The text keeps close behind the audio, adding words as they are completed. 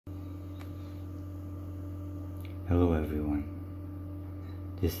Hello everyone,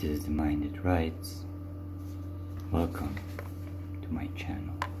 this is The Mind That Writes. Welcome to my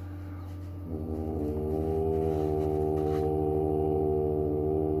channel.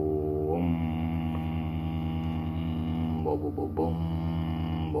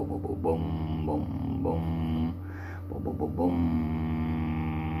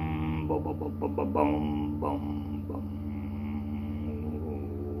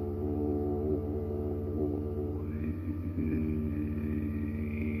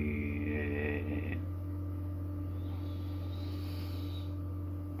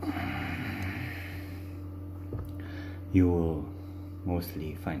 You will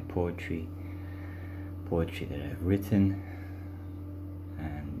mostly find poetry that I've written,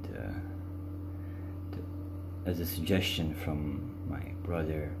 and as a suggestion from my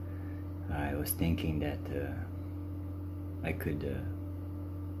brother, I was thinking that I could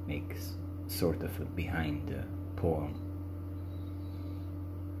make sort of a behind the poem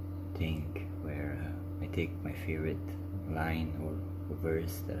thing where I take my favorite line or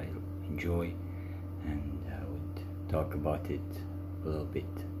verse that I enjoy, and I would talk about it a little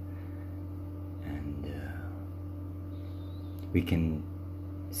bit, and we can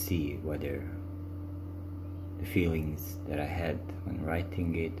see whether the feelings that I had when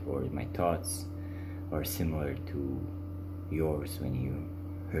writing it or my thoughts are similar to yours when you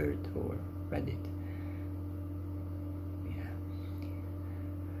heard or read it.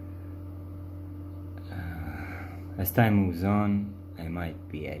 As time moves on, I might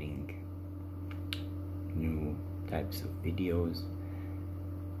be adding new types of videos.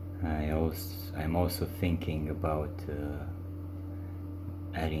 I'm also thinking about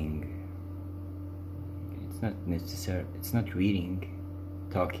adding, it's not reading,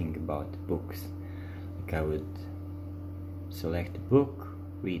 talking about books. Like I would select a book,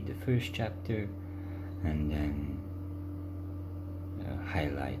 read the first chapter, and then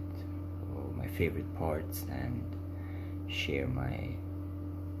highlight my favorite parts and share my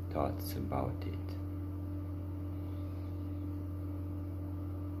thoughts about it.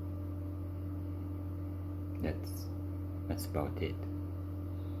 That's about it.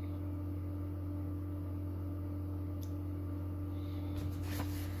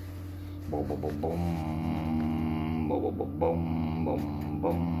 Boom, boom, boom, boom, boom, boom, boom, boom,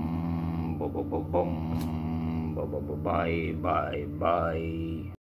 boom, boom, boom, boom, boom, bye, bye, bye.